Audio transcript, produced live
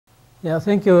Yeah,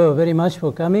 thank you very much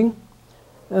for coming.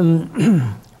 Thank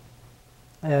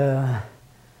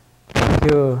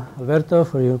you, Alberto,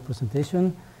 for your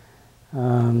presentation.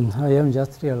 I am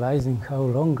just realizing how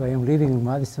long I am living in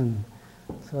Madison.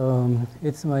 So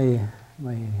it's my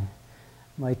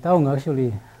town,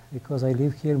 actually, because I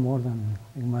live here more than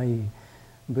in my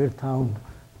birth town.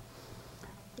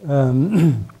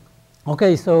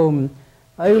 Okay, so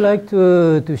I would like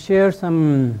to share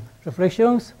some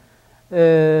reflections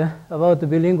about the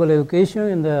bilingual education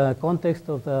in the context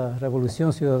of the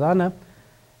Revolución Ciudadana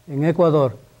in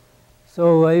Ecuador.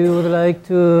 So I would like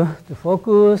to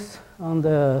focus on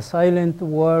the silent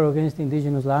war against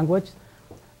indigenous language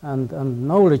and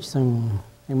knowledge in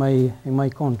my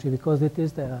country, because it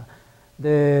is the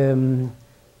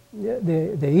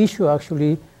issue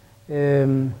actually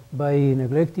by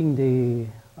neglecting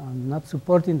not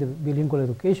supporting the bilingual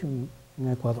education in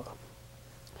Ecuador.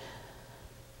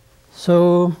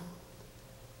 So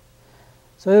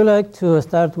I would like to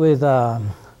start with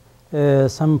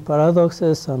some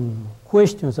paradoxes and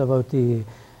questions about the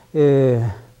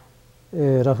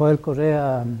Rafael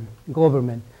Correa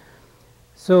government.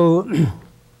 So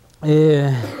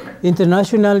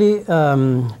internationally,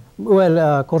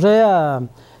 Correa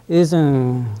is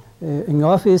in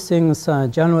office since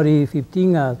January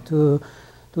 15 to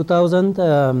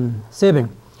 2007.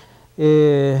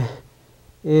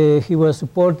 He was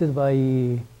supported by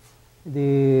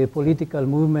the political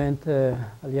movement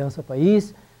Alianza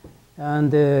País,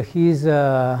 and his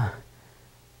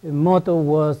motto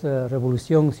was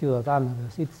Revolución Ciudadana,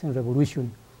 the citizen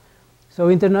revolution. So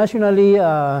internationally,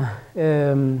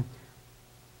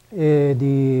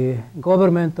 the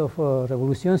government of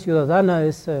Revolución Ciudadana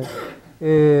is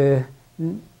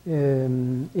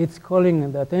it's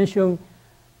calling the attention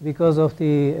because of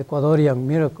the Ecuadorian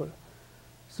miracle.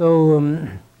 So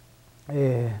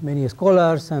many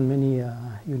scholars and many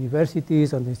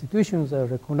universities and institutions are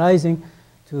recognizing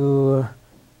to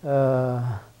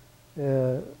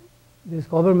this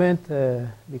government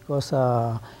because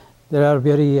there are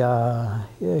very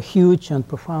huge and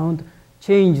profound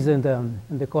changes in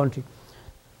the country.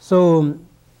 So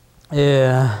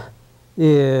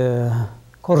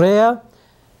Correa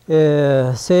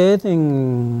said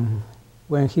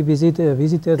when he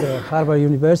visited Harvard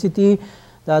University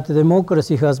that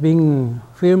democracy has been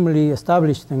firmly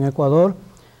established in Ecuador,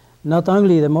 not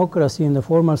only democracy in the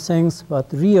formal sense,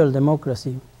 but real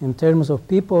democracy in terms of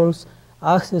people's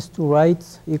access to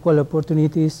rights, equal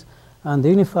opportunities, and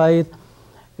dignified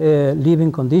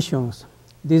living conditions.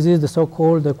 This is the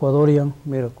so-called Ecuadorian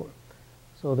miracle.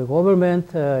 So the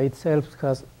government itself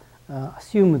has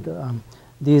assumed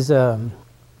this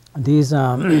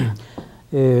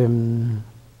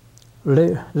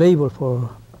label for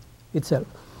itself.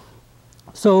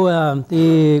 So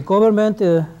the government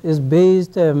is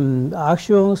based,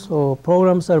 actions or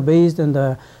programs are based on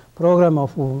the program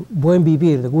of Buen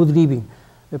Vivir, the good living,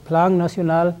 the Plan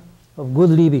Nacional of Good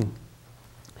Living.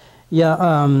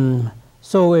 Yeah,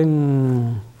 so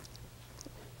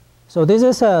this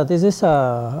is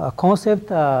a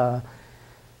concept,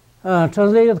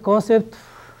 translated concept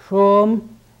from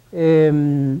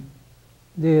the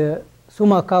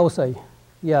sumak kawsay.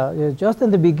 Yeah, just in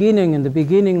the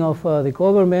beginning of the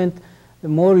government, the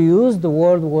more used the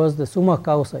word was the sumak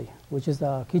kawsay, which is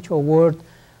a Quechua word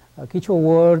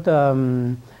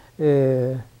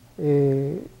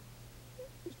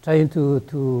trying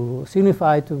to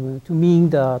signify, to mean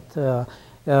that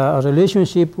a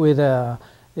relationship with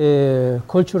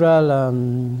cultural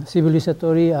and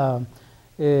civilizatory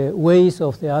ways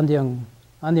of the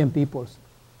Andean peoples.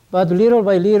 But little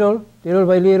by little,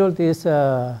 this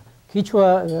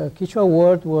Quechua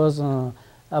word was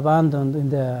abandoned in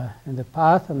the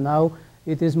past, and now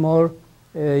it is more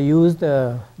used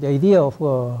the idea of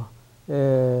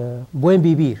buen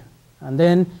vivir, and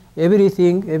then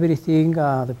everything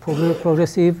the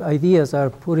progressive ideas are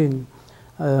put in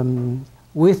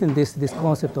within this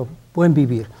concept of buen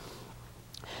vivir.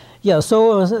 Yeah,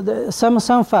 so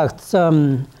some facts.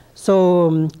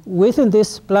 So within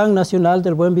this Plan Nacional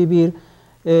del Buen Vivir,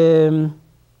 the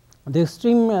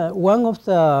extreme, one of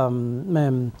the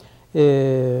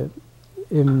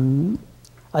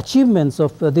achievements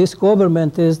of this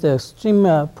government is the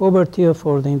extreme poverty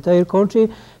for the entire country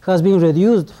has been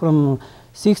reduced from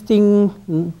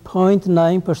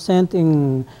 16.9%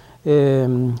 in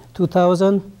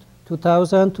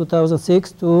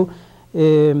 2006 to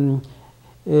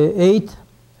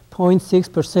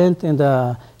 8.6% in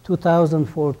the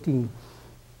 2014.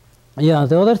 Yeah,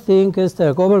 the other thing is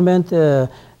the government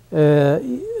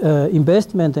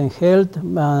investment in health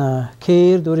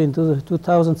care during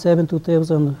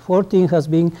 2007-2014 has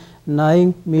been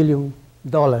 $9 million.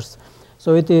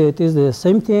 So it is the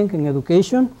same thing in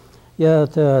education. Yeah,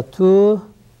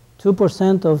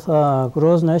 2% of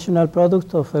gross national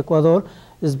product of Ecuador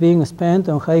is being spent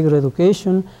on higher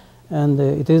education, and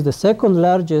it is the second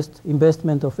largest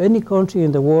investment of any country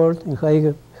in the world in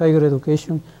higher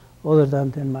education other than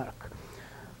Denmark.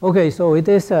 Okay, so it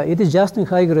is just in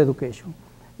higher education.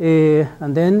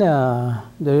 And then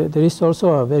there is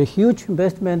also a very huge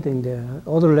investment in the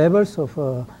other levels of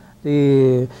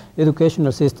the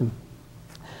educational system.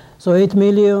 So 8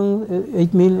 million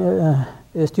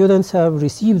students have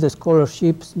received the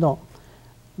scholarships. No.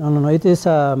 It is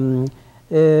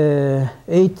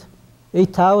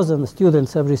 8,000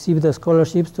 students have received the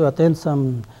scholarships to attend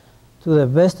to the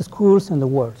best schools in the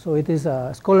world. So it is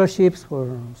scholarships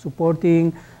for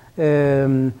supporting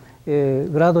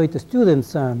graduate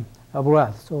students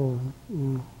abroad. So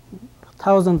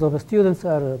thousands of students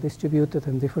are distributed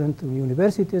in different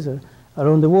universities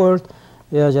around the world.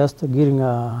 They are just getting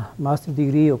a master's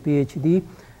degree or PhD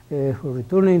for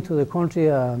returning to the country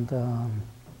and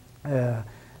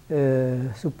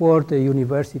support the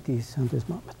universities at this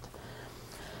moment.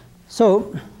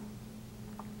 So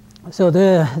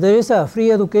there is a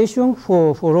free education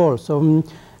for all. So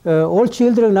all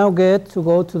children now get to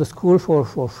go to the school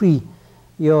for free.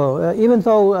 Even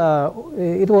though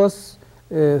it was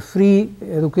free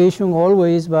education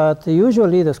always, but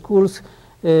usually the schools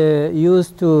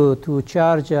used to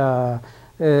charge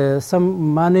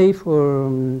some money for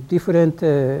different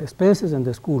expenses in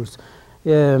the schools.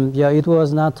 Yeah, it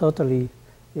was not totally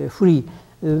free.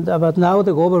 But now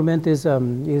the government is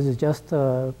just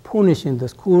punishing the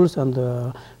schools and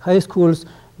the high schools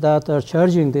that are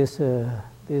charging this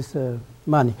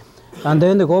money. And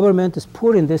then the government is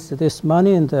putting this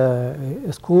money in the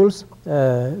schools'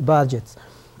 budgets.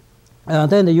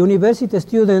 Then the university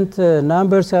student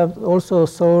numbers have also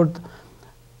soared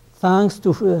thanks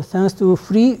to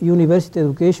free university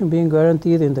education being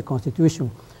guaranteed in the Constitution.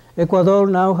 Ecuador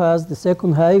now has the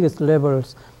second highest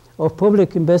levels of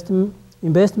public investment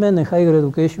in higher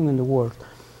education in the world.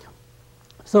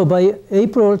 So by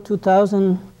April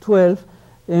 2012,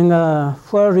 in a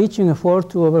far-reaching effort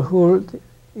to overhaul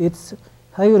its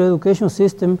higher education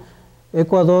system,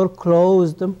 Ecuador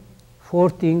closed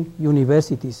 14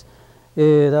 universities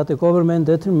that the government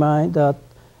determined that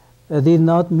did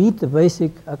not meet the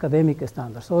basic academic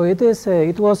standards. So it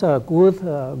was a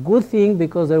good thing,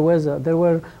 because there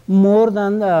were more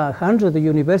than 100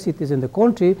 universities in the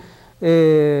country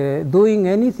doing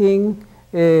anything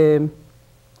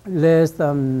less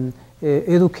than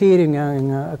educating in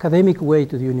an academic way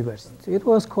to the university. It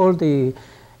was called the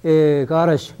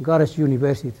garage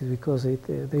university, because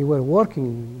they were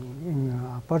working in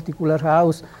a particular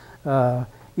house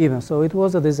even. So it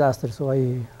was a disaster. So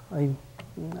I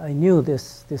knew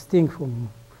this thing from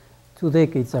 2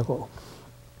 decades ago.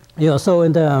 Yeah. So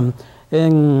in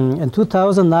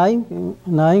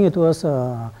 2009, it was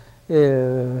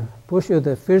pushed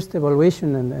the first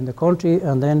evaluation in the country,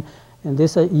 and then in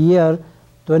this year,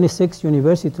 26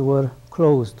 universities were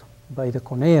closed by the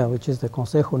CONEA, which is the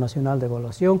Consejo Nacional de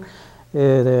Evaluación.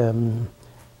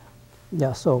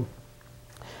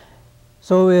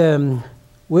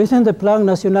 Within the Plan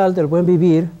Nacional del Buen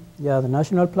Vivir, the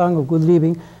National Plan of Good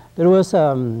Living, there was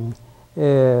the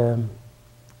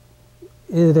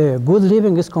good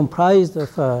living is comprised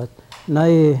of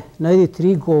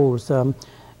 93 goals,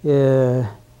 11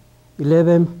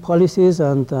 policies,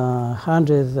 and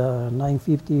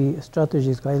 950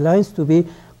 strategies guidelines to be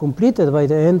completed by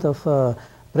the end of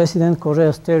President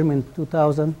Correa's term in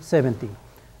 2017.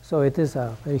 So it is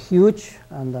a very huge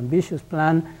and ambitious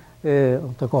plan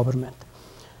of the government.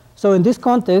 So in this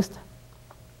context,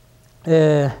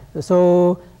 these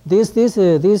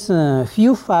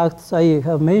few facts I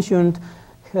have mentioned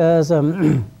has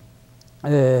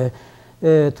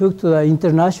took to the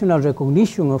international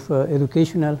recognition of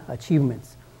educational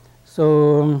achievements.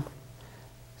 So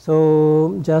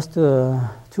just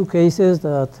 2 cases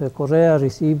that Correa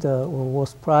received or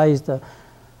was prized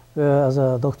as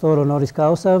a doctor honoris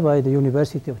causa by the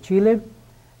University of Chile,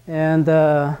 and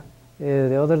the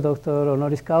other doctor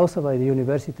honoris causa by the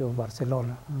University of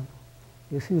Barcelona.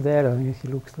 You see there, I mean, he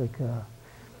looks like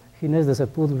Ginés de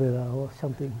Sepúlveda or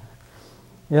something.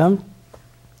 Yeah.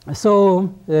 So,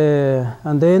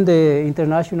 and then the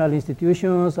international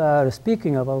institutions are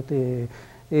speaking about the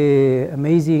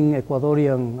amazing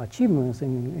Ecuadorian achievements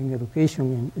in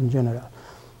education in general.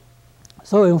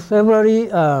 So in February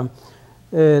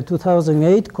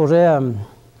 2008, Correa,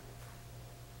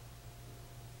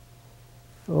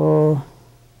 So,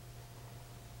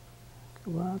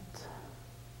 what?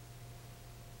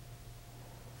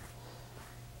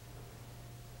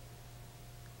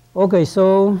 Okay,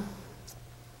 so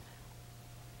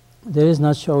there is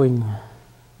not showing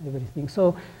everything.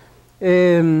 So,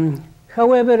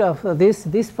 however, of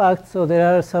this fact, so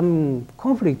there are some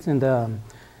conflicts in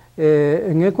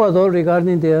in Ecuador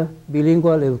regarding the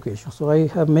bilingual education. So I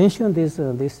have mentioned these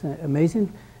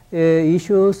amazing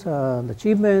issues and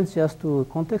achievements just to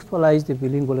contextualize the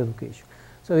bilingual education.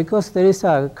 So because there is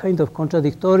a kind of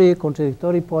contradictory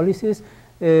policies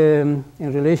in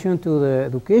relation to the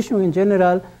education in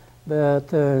general, but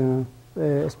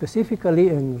specifically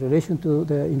in relation to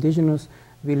the indigenous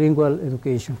bilingual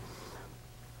education.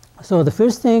 So the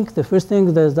first thing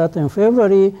is that in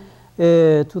February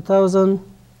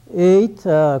 2008,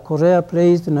 Korea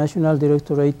placed the National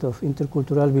Directorate of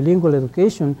Intercultural Bilingual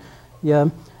Education,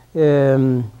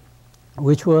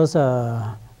 which was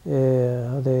the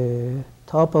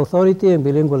top authority in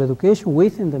bilingual education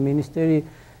within the Ministry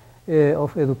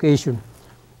of Education,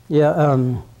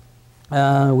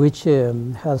 which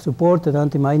has supported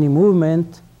anti-mining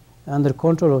movement under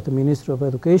control of the Ministry of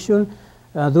Education,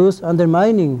 thus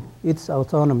undermining its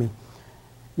autonomy.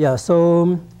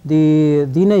 So the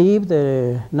DNAIB,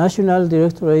 the National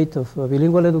Directorate of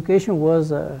Bilingual Education,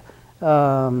 was an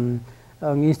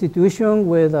institution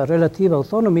with a relative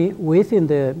autonomy within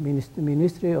the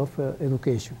Ministry of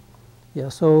Education.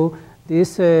 So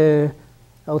this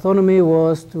autonomy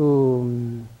was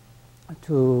to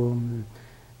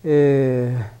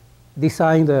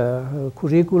design the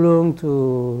curriculum,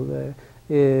 to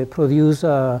produce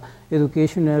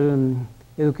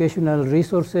educational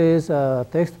resources,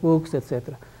 textbooks,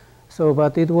 etc. So,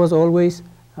 but it was always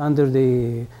under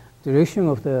the direction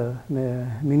of the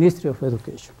Ministry of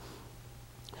Education.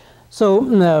 So,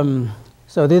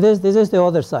 so this is the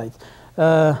other side,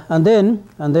 and then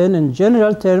in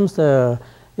general terms, there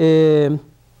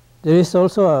is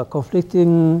also a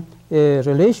conflicting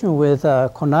relation with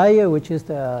CONAIE, which is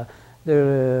the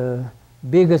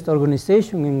biggest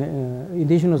organization,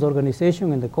 indigenous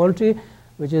organization in the country,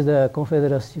 which is the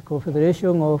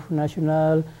Confederation of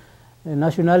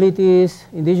Nationalities,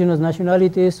 Indigenous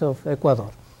Nationalities of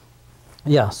Ecuador.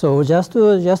 So just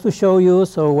to show you,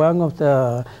 so one of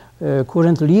the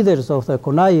current leaders of the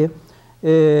CONAIE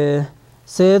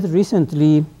said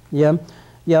recently,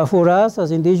 for us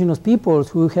as indigenous peoples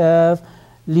who have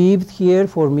lived here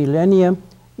for millennia,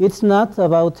 it's not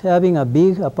about having a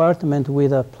big apartment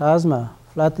with a plasma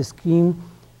flat screen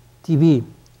TV.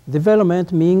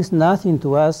 Development means nothing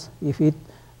to us if it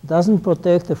doesn't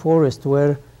protect the forest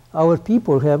where our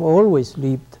people have always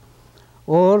lived,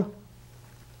 or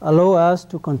allow us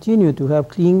to continue to have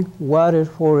clean water,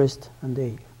 forest, and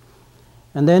air.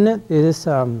 And then it is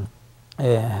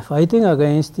fighting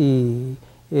against the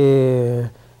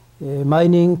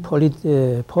mining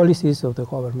policies of the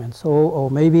government. So,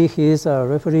 or maybe he is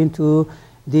referring to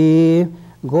the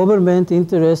government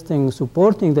interest in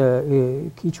supporting the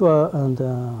Quechua and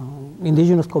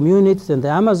indigenous communities in the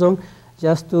Amazon,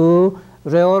 just to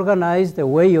reorganize the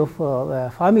way of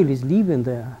families live in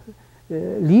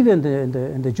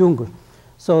the jungle.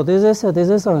 So this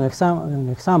is an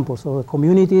example. So the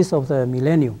communities of the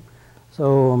millennium.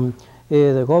 So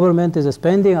the government is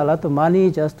spending a lot of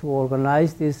money just to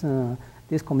organize these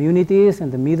communities in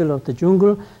the middle of the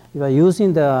jungle by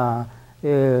using the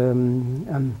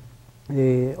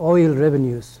oil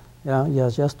revenues,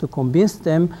 just to convince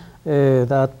them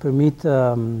that permit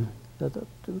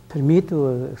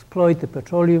to exploit the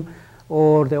petroleum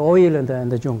or the oil in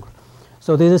the jungle.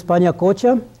 So this is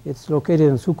Pañacocha. It's located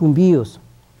in Sucumbíos.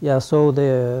 So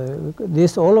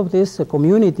all of these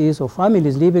communities or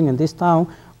families living in this town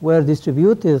were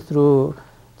distributed through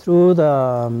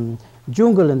the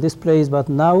jungle in this place, but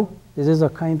now this is a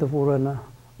kind of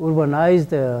urbanized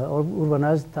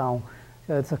town.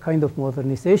 So it's a kind of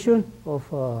modernization of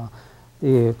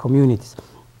the communities.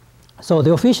 So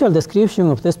the official description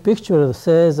of this picture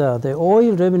says the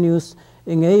oil revenues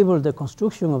enabled the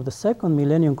construction of the second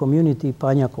millennium community,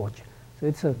 Pañacocha. So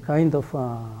it's a kind of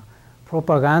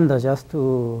propaganda just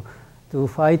to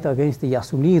fight against the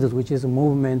Yasunidos, which is a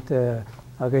movement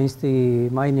against the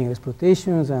mining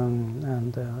exploitations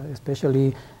and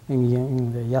especially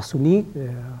in the Yasuni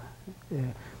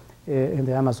in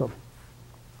the Amazon.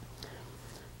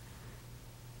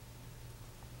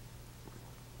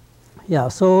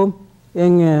 So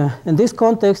in this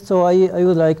context, so I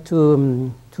would like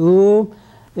to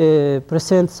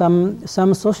present some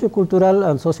sociocultural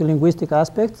and sociolinguistic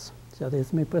aspects. So this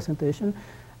is my presentation,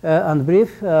 and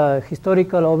brief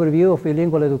historical overview of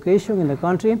bilingual education in the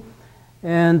country,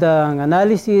 and an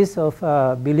analysis of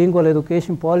bilingual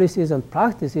education policies and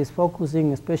practices,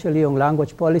 focusing especially on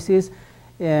language policies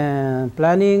and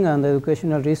planning and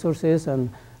educational resources and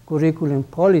curriculum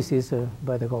policies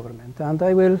by the government. And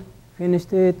I will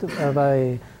finish it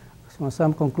by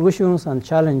some conclusions and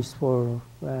challenges for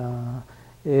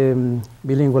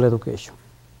bilingual education.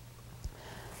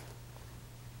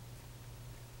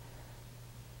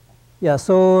 Yeah,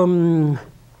 so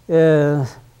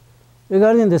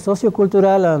regarding the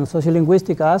sociocultural and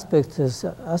sociolinguistic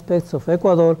aspects of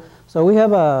Ecuador, so we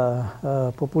have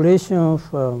a population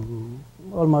of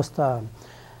almost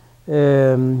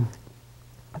 15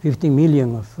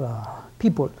 million of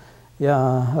people,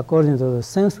 yeah, according to the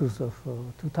census of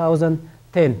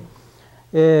 2010.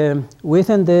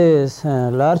 Within this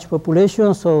large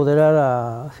population, so there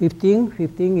are 15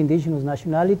 indigenous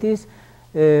nationalities,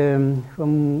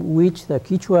 from which the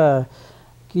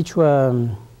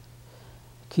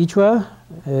Quechua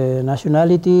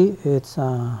nationality, it's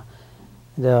the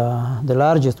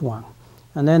largest one.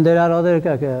 And then there are other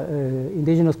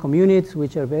indigenous communities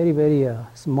which are very, very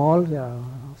small.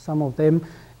 Some of them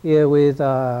with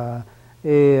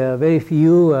very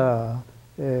few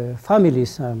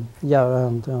families. Yeah,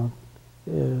 and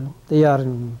they are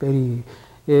very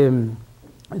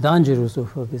dangerous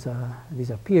of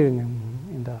disappearing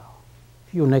in the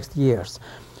few next years.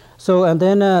 So, and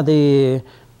then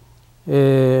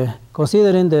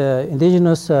considering the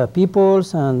indigenous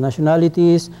peoples and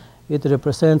nationalities, it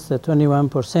represents the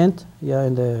 21%, yeah,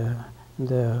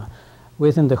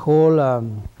 within the whole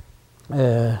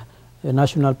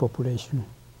national population.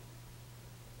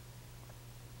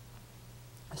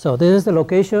 So this is the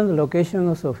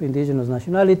locations of indigenous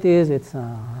nationalities. It's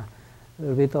a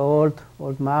little bit old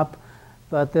map,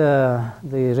 but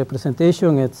the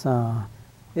representation it's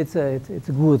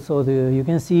good. So you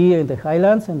can see in the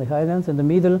highlands in the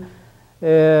middle,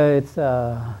 it's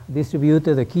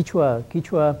distributed the Quechua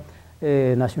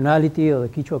nationality or the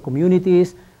Quechua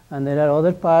communities, and there are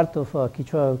other parts of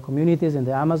Quechua communities in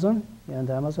the Amazon,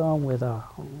 with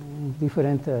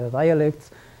different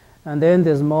dialects. And then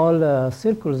the small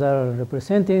circles are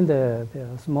representing the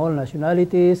small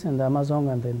nationalities in the Amazon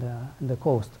and in the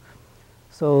coast.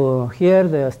 So here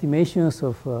the estimations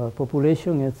of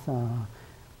population is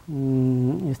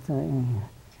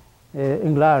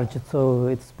enlarged. So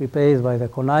it's prepared by the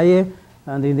CONAIE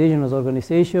and the indigenous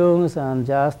organizations, and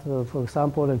just for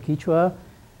example in Quechua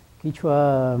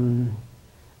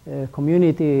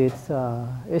community, it's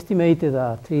estimated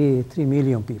at 3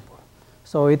 million people.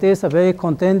 So it is a very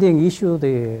contending issue,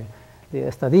 the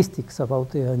statistics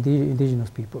about the indigenous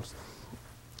peoples.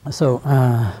 So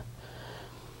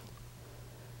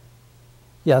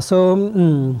yeah,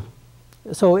 so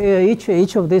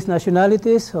each of these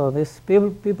nationalities, so these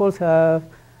peoples has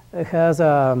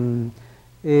a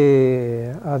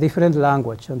different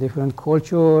language and different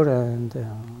culture, and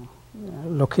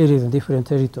located in different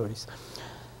territories.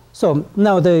 So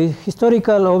now the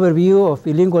historical overview of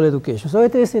bilingual education. So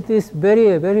it is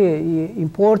very, very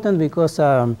important because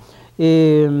the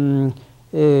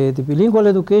bilingual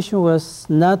education was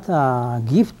not a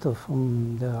gift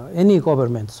from any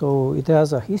government. So it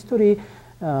has a history,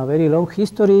 very long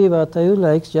history, but I would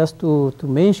like just to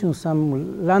mention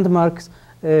some landmarks,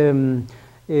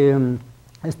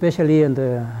 especially in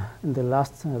the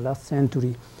last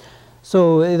century.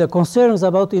 So the concerns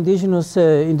about indigenous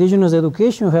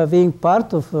education have been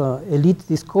part of elite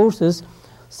discourses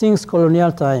since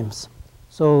colonial times.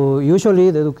 So usually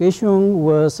the education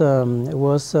was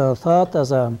thought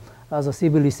as a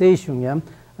civilization, yeah,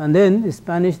 and then the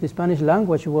Spanish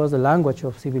language was the language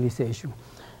of civilization,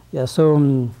 yeah. So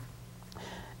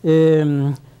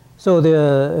in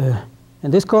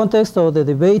this context of the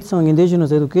debates on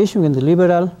indigenous education in the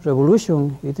liberal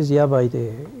revolution, it is by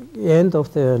the end of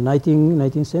the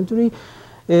 19th century,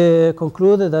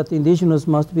 concluded that indigenous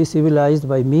must be civilized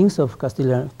by means of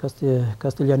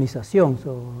Castellanization,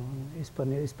 so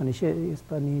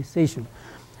Hispanization.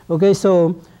 Okay,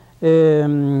 so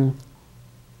it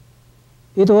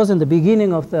was in the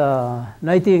beginning of the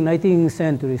 19th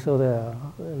century, so the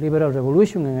liberal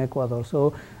revolution in Ecuador.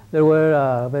 So there were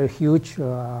a very huge,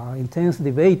 intense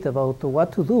debate about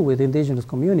what to do with indigenous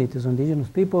communities, indigenous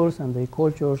peoples, and their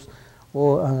cultures,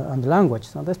 and language,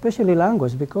 and especially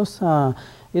language, because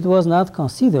it was not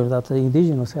considered that the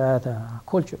indigenous had a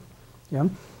culture. Yeah.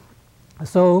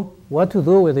 So what to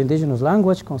do with indigenous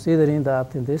language, considering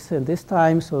that in this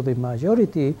time, so the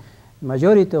majority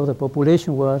of the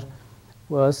population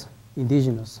was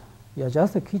indigenous. Yeah,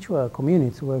 just the Quechua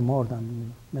communities were more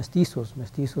than mestizos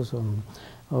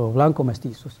or blanco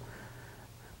mestizos.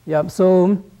 Yeah,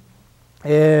 so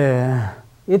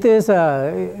it it is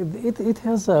it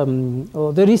has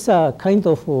there is a kind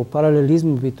of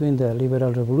parallelism between the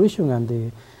liberal revolution and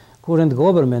the current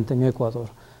government in Ecuador.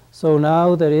 So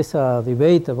now there is a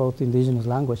debate about indigenous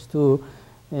language too,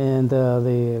 and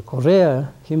the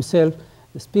Correa himself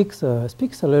speaks a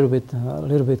little bit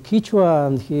Quechua,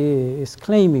 and he is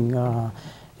claiming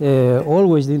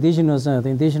always the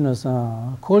indigenous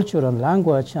culture and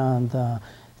language, and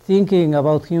thinking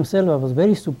about himself. I was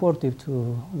very supportive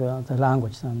to the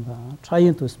language and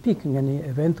trying to speak in any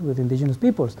event with indigenous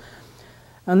peoples.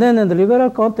 And then in the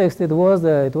liberal context, it was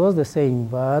the same.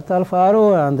 But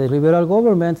Alfaro and the liberal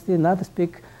governments did not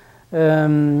speak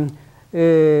Quechua,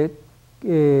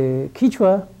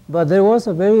 but there was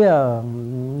a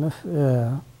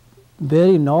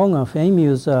very known and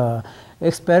famous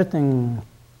expert in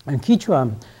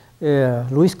Quechua,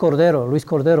 Luis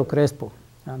Cordero Crespo.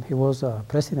 And he was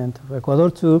president of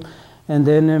Ecuador too. And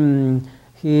then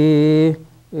he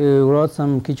wrote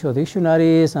some Quechua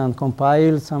dictionaries and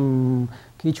compiled some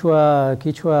Quechua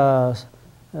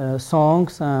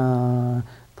songs,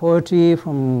 poetry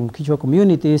from Quechua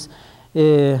communities.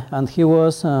 And he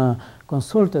was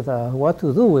consulted what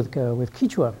to do with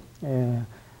Quechua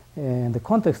in the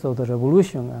context of the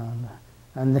revolution.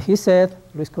 And he said,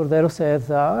 Luis Cordero said,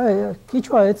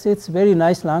 Quechua, it's a very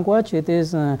nice language. It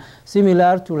is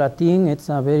similar to Latin. It's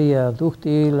a very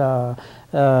ductile,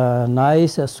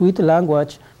 nice, sweet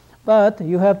language. But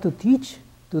you have to teach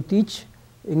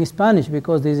in Spanish,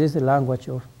 because this is the language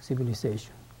of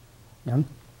civilization. Yeah?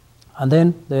 And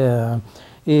then the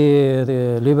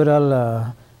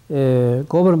liberal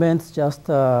governments just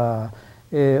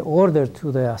ordered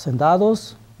to the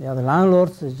hacendados, the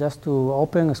landlords, just to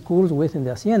open schools within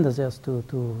the haciendas, just to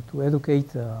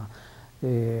educate the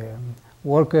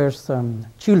workers'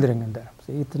 children in there.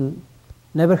 So it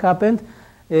never happened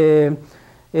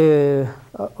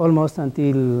almost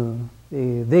until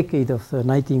the decade of the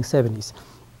 1970s.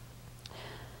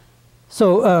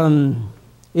 So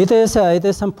it is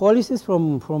some policies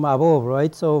from above,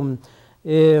 right? So,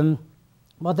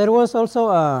 but there was also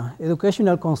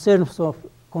educational concerns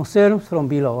from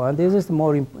below, and this is the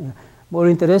more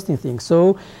interesting thing.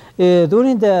 So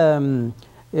during the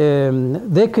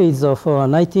decades of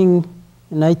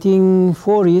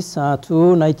 1940s to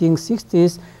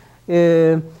 1960s,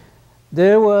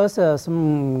 there was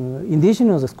some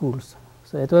indigenous schools.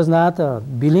 So it was not a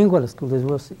bilingual school, it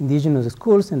was indigenous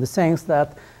schools, in the sense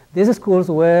that these schools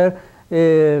were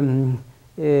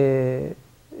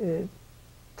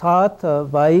taught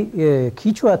by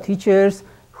Quechua teachers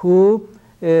who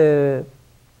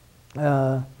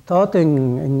taught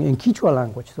in Quechua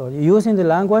language. So using the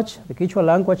language, the Quechua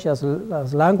language as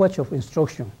language of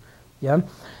instruction. Yeah?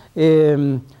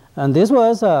 And this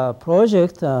was a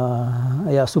project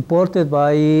supported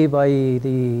by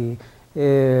the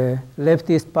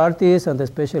leftist parties, and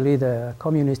especially the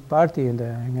Communist Party in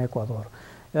Ecuador.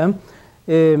 Yeah?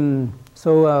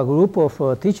 So a group of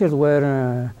teachers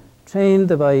were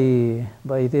trained by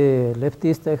the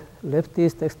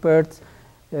leftist experts,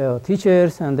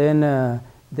 teachers, and then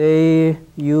they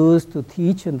used to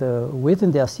teach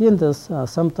within the haciendas,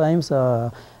 sometimes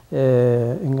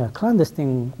in a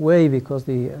clandestine way, because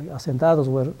the hacendados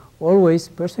were always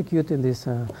persecuting these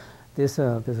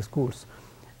schools.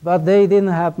 But they didn't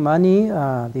have money.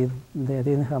 They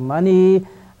didn't have money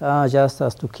just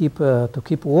as to keep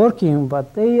working.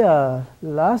 But they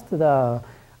lasted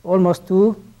almost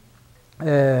 20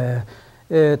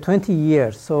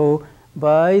 years. So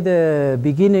by the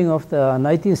beginning of the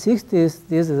 1960s,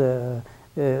 these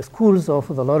schools of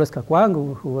Dolores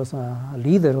Cacuango, who was a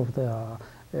leader of the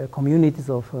communities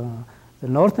of the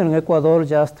northern Ecuador,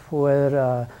 just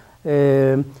were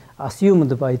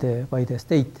assumed by the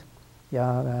state.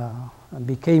 Yeah, and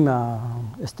became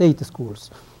state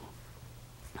schools.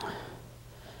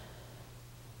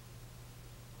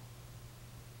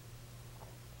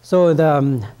 So in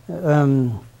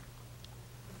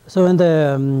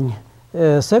the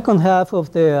second half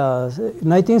of the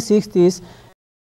 1960s,